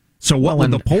 So what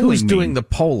would the polling who's mean? Doing the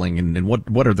polling and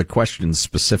what are the questions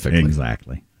specifically?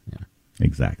 Exactly. Yeah.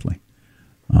 Exactly.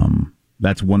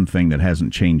 That's one thing that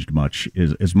hasn't changed much.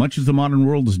 Is as much as the modern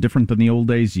world is different than the old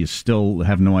days, you still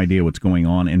have no idea what's going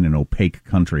on in an opaque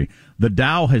country. The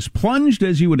Dow has plunged,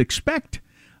 as you would expect.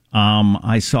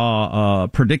 I saw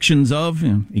predictions of,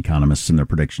 economists and their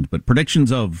predictions, but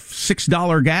predictions of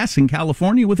 $6 gas in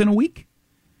California within a week.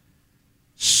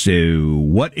 So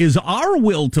what is our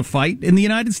will to fight in the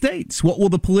United States? What will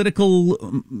the political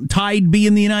tide be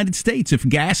in the United States if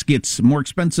gas gets more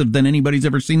expensive than anybody's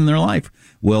ever seen in their life?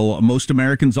 Will most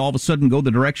Americans all of a sudden go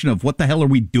the direction of what the hell are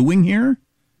we doing here?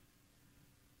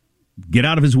 Get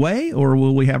out of his way, or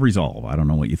will we have resolve? I don't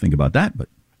know what you think about that, but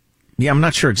yeah, I'm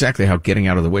not sure exactly how getting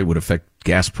out of the way would affect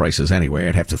gas prices anyway.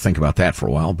 I'd have to think about that for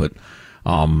a while, but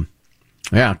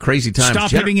yeah, crazy times.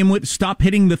 Stop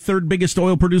hitting the third biggest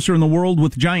oil producer in the world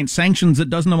with giant sanctions that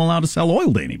doesn't allow to sell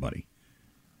oil to anybody.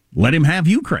 Let him have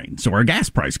Ukraine so our gas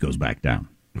price goes back down.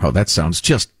 Oh, that sounds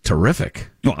just terrific.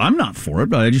 Well, I'm not for it,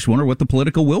 but I just wonder what the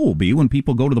political will be when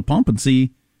people go to the pump and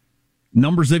see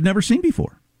numbers they've never seen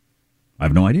before. I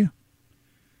have no idea.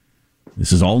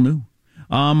 This is all new.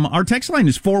 Our text line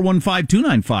is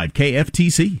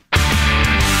 415-295-KFTC.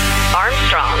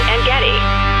 Armstrong and Getty.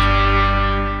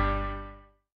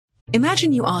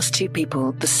 Imagine you ask two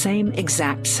people the same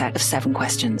exact set of 7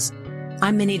 questions.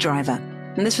 I'm Minnie Driver,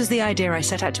 and this was the idea I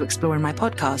set out to explore in my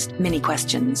podcast, Mini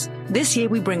Questions. This year,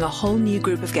 we bring a whole new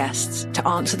group of guests to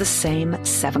answer the same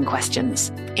 7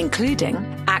 questions, including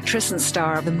actress and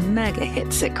star of the mega hit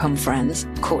sitcom Friends,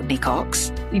 Courtney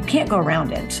Cox. You can't go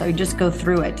around it, so you just go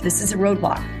through it. This is a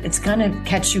roadblock. It's going to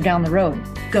catch you down the road.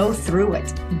 Go through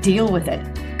it. Deal with it.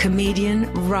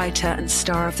 Comedian, writer, and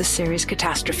star of the series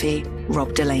Catastrophe,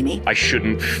 Rob Delaney. I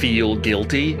shouldn't feel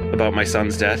guilty about my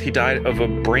son's death. He died of a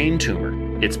brain tumor.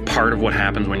 It's part of what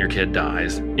happens when your kid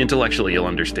dies. Intellectually, you'll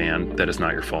understand that it's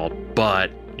not your fault, but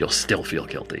you'll still feel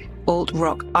guilty.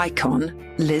 Alt-rock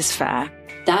icon, Liz Phair.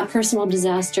 That personal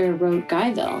disaster wrote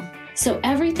Guyville. So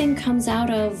everything comes out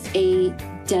of a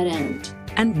dead end.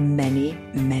 And many,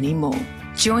 many more.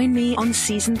 Join me on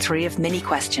Season 3 of Mini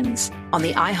Questions on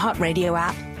the iHeartRadio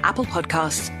app, Apple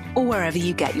Podcasts, or wherever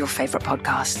you get your favorite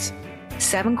podcasts.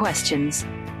 7 questions,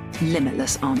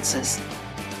 limitless answers.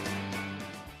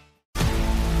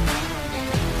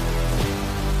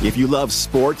 If you love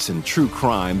sports and true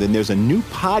crime, then there's a new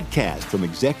podcast from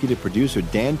executive producer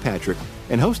Dan Patrick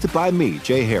and hosted by me,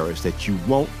 Jay Harris, that you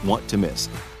won't want to miss.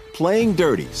 Playing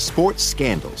Dirty: Sports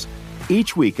Scandals.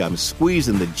 Each week, I'm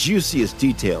squeezing the juiciest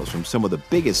details from some of the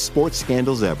biggest sports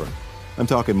scandals ever. I'm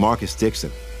talking Marcus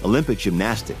Dixon, Olympic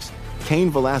gymnastics, Cain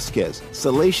Velasquez,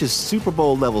 salacious Super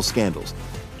Bowl-level scandals.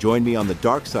 Join me on the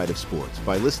dark side of sports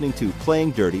by listening to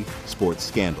Playing Dirty: Sports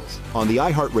Scandals on the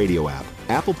iHeartRadio app,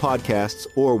 Apple Podcasts,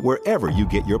 or wherever you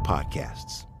get your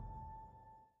podcasts.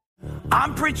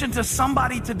 I'm preaching to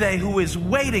somebody today who is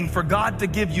waiting for God to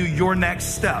give you your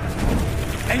next step.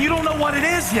 And you don't know what it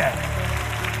is yet.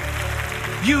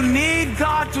 You need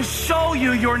God to show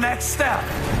you your next step.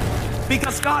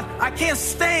 Because God, I can't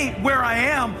stay where I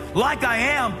am, like I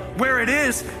am, where it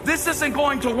is. This isn't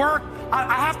going to work.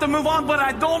 I have to move on, but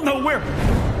I don't know where.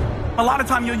 A lot of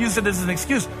time you'll use it as an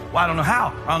excuse. Well, I don't know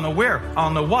how. I don't know where. I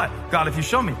don't know what. God, if you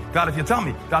show me. God, if you tell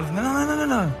me. God, if...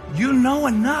 No. You know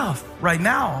enough right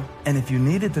now. And if you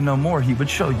needed to know more, he would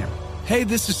show you. Hey,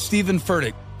 this is Stephen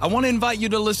Furtick. I want to invite you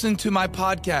to listen to my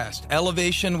podcast,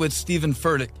 Elevation with Stephen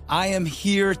Furtick. I am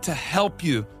here to help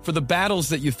you for the battles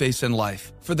that you face in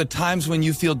life, for the times when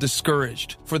you feel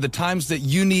discouraged, for the times that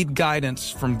you need guidance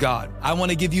from God. I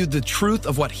want to give you the truth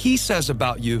of what He says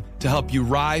about you to help you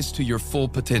rise to your full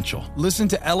potential. Listen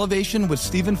to Elevation with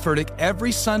Stephen Furtick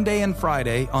every Sunday and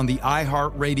Friday on the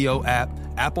iHeartRadio app,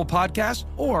 Apple Podcasts,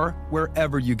 or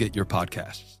wherever you get your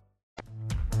podcasts.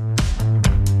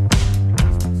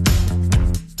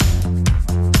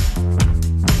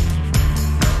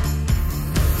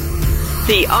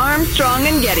 The Armstrong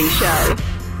and Getty Show.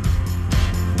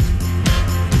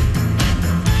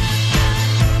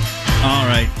 All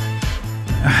right.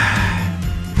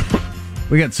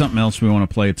 We got something else we want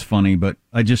to play. It's funny, but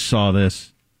I just saw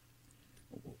this.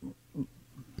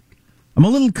 I'm a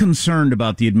little concerned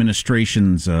about the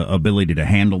administration's ability to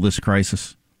handle this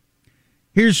crisis.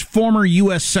 Here's former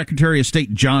U.S. Secretary of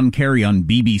State John Kerry on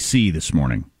BBC this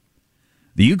morning.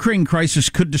 The Ukraine crisis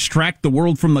could distract the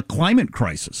world from the climate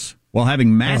crisis while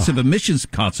having massive emissions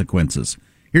consequences.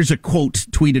 Here's a quote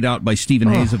tweeted out by Stephen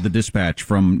Hayes of the Dispatch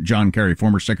from John Kerry,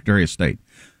 former Secretary of State.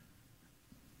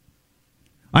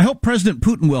 I hope President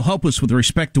Putin will help us with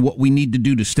respect to what we need to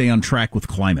do to stay on track with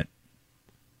climate.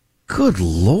 Good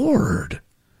Lord.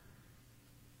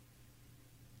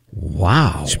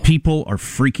 Wow. These people are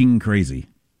freaking crazy.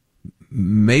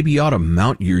 Maybe you ought to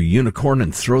mount your unicorn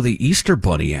and throw the Easter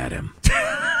Bunny at him.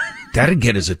 That'd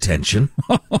get his attention.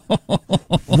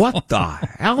 What the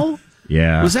hell?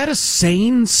 Yeah. Was that a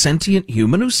sane, sentient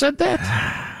human who said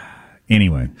that?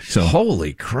 Anyway, so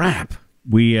holy crap.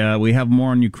 We have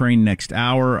more on Ukraine next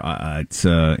hour. It's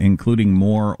including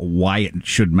more why it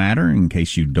should matter. In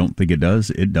case you don't think it does,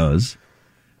 it does.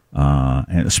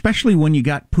 And especially when you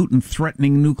got Putin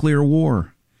threatening nuclear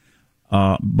war.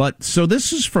 But so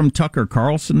this is from Tucker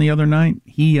Carlson the other night.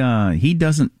 He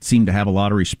doesn't seem to have a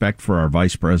lot of respect for our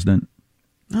vice president.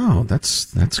 Oh,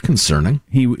 that's concerning.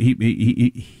 He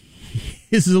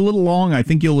this is a little long. I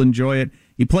think you'll enjoy it.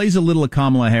 He plays a little of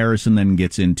Kamala Harris and then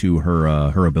gets into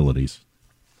her abilities.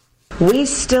 We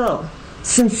still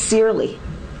sincerely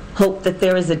hope that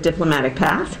there is a diplomatic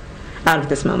path out of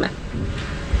this moment.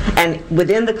 And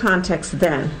within the context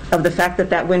then of the fact that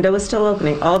that window is still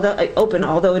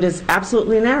although it is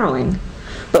absolutely narrowing,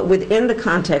 but within the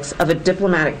context of a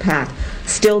diplomatic path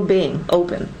still being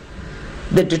open,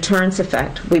 the deterrence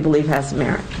effect, we believe, has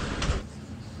merit.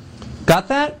 Got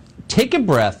that? Take a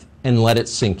breath and let it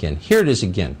sink in. Here it is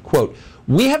again. Quote,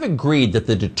 we have agreed that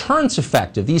the deterrence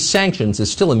effect of these sanctions is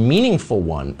still a meaningful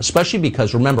one, especially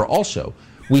because, remember also,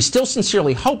 we still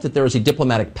sincerely hope that there is a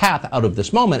diplomatic path out of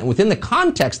this moment, and within the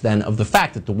context then of the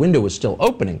fact that the window is still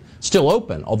open,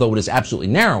 although it is absolutely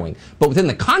narrowing, but within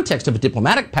the context of a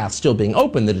diplomatic path still being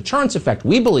open, the deterrence effect,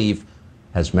 we believe,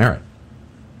 has merit.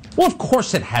 Well, of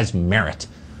course it has merit.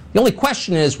 The only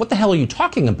question is, what the hell are you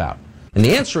talking about? And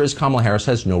the answer is Kamala Harris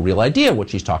has no real idea what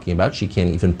she's talking about. She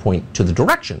can't even point to the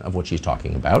direction of what she's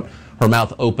talking about. Her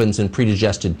mouth opens and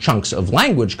predigested chunks of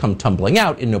language come tumbling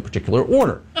out in no particular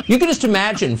order. You can just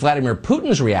imagine Vladimir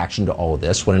Putin's reaction to all of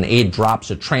this when an aide drops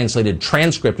a translated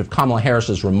transcript of Kamala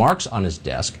Harris's remarks on his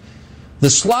desk. The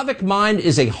Slavic mind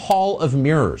is a hall of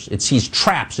mirrors. It sees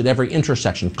traps at every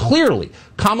intersection. Clearly,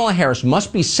 Kamala Harris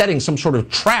must be setting some sort of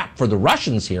trap for the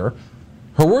Russians here.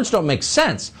 Her words don't make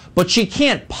sense, but she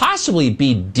can't possibly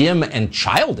be dim and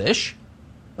childish.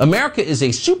 America is a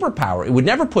superpower. It would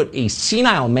never put a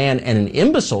senile man and an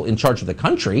imbecile in charge of the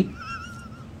country.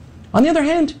 On the other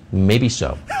hand, maybe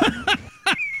so.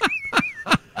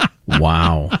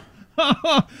 Wow.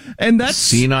 And that's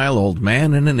senile old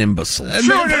man and an imbecile.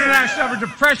 True international effort to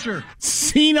pressure.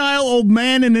 Senile old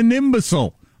man and an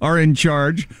imbecile are in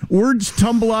charge. Words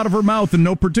tumble out of her mouth in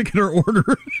no particular order.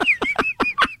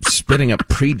 Spitting up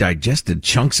pre-digested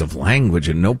chunks of language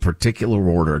in no particular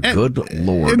order. Good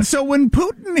Lord. And so when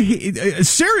Putin,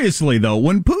 seriously though,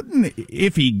 when Putin,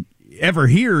 if he ever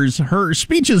hears her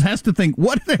speeches, has to think,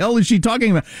 what the hell is she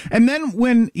talking about? And then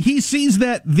when he sees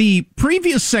that the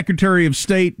previous Secretary of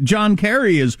State, John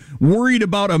Kerry, is worried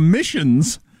about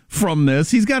emissions from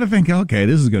this, he's got to think, okay,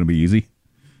 this is going to be easy.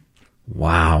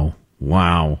 Wow.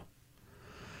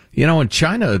 You know, in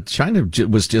China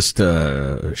was just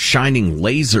shining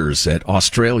lasers at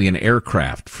Australian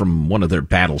aircraft from one of their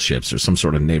battleships or some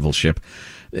sort of naval ship.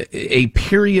 A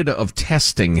period of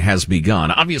testing has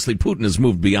begun. Obviously, Putin has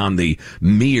moved beyond the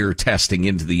mere testing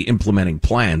into the implementing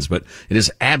plans, but it is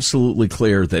absolutely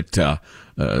clear that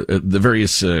the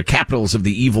various capitals of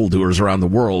the evildoers around the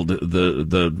world,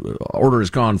 the order has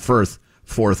gone forth.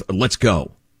 Let's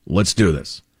go. Let's do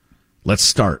this. Let's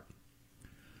start.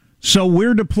 So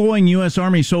we're deploying U.S.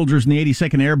 Army soldiers in the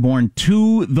 82nd Airborne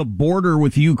to the border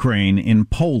with Ukraine in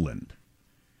Poland.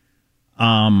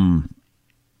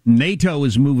 NATO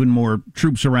is moving more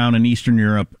troops around in Eastern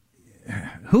Europe.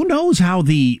 Who knows how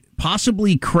the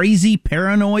possibly crazy,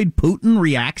 paranoid Putin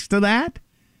reacts to that?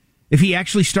 If he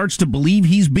actually starts to believe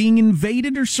he's being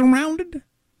invaded or surrounded?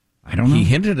 I don't know. He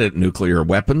hinted at nuclear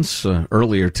weapons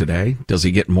earlier today. Does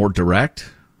he get more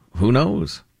direct? Who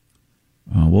knows?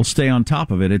 We'll stay on top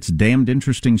of it. It's a damned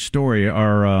interesting story.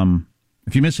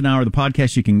 If you miss an hour of the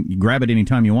podcast, you can grab it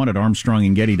anytime you want at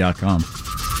ArmstrongandGetty.com.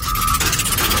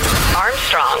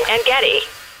 Armstrong and Getty.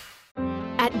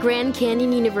 At Grand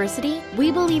Canyon University,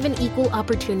 we believe in equal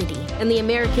opportunity, and the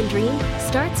American dream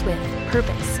starts with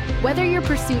purpose. Whether your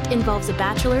pursuit involves a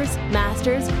bachelor's,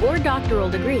 master's, or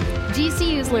doctoral degree,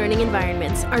 GCU's learning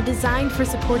environments are designed for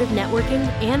supportive networking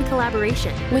and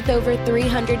collaboration. With over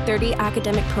 330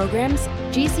 academic programs,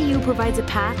 GCU provides a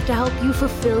path to help you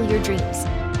fulfill your dreams.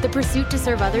 The pursuit to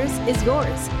serve others is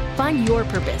yours. Find your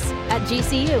purpose at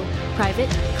GCU.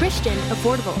 Private, Christian,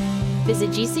 affordable.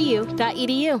 Visit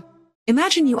gcu.edu.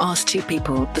 Imagine you ask two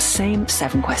people the same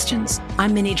 7 questions.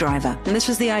 I'm Minnie Driver, and this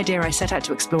was the idea I set out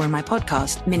to explore in my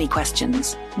podcast, Mini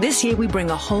Questions. This year, we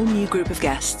bring a whole new group of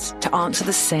guests to answer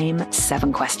the same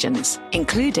 7 questions,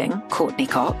 including Courtney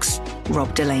Cox,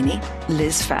 Rob Delaney,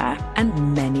 Liz Phair,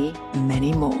 and many,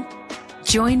 many more.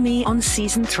 Join me on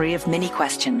Season 3 of Mini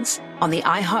Questions on the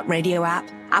iHeartRadio app,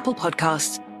 Apple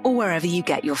Podcasts, or wherever you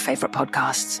get your favorite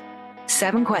podcasts.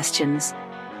 7 questions,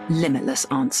 limitless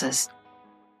answers.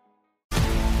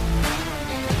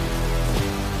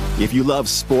 If you love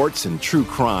sports and true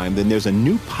crime, then there's a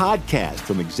new podcast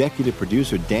from executive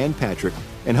producer Dan Patrick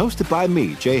and hosted by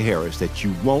me, Jay Harris, that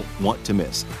you won't want to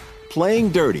miss.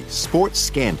 Playing Dirty: Sports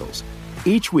Scandals.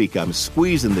 Each week, I'm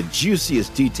squeezing the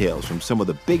juiciest details from some of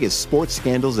the biggest sports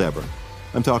scandals ever.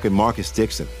 I'm talking Marcus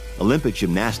Dixon, Olympic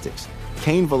gymnastics,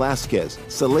 Cain Velasquez,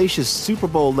 salacious Super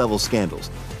Bowl-level scandals.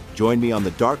 Join me on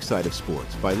the dark side of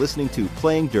sports by listening to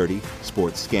Playing Dirty: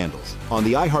 Sports Scandals on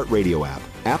the iHeartRadio app,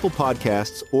 Apple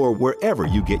Podcasts, or wherever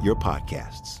you get your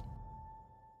podcasts.